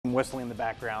some whistling in the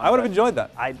background. I would have enjoyed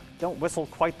that. I don't whistle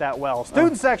quite that well.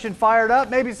 Student section fired up.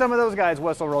 Maybe some of those guys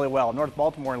whistle really well. North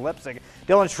Baltimore and Leipsic.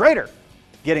 Dylan Schrader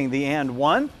getting the and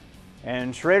one.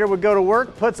 And Schrader would go to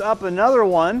work, puts up another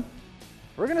one.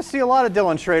 We're going to see a lot of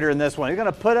Dylan Schrader in this one. He's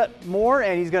going to put up more,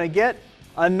 and he's going to get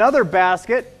another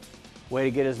basket. Way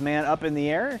to get his man up in the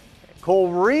air. Cole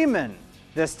Riemann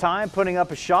this time putting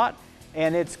up a shot,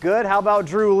 and it's good. How about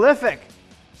Drew Leipsic?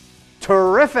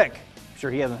 Terrific. I'm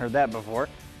sure he hasn't heard that before.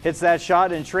 Hits that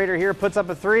shot, and Schrader here puts up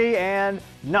a three and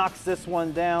knocks this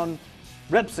one down.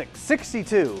 Leipsic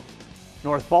 62,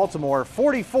 North Baltimore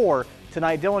 44.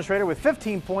 Tonight, Dylan Schrader with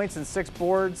 15 points and 6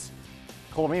 boards.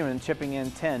 Cole Riemann chipping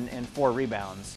in 10 and 4 rebounds.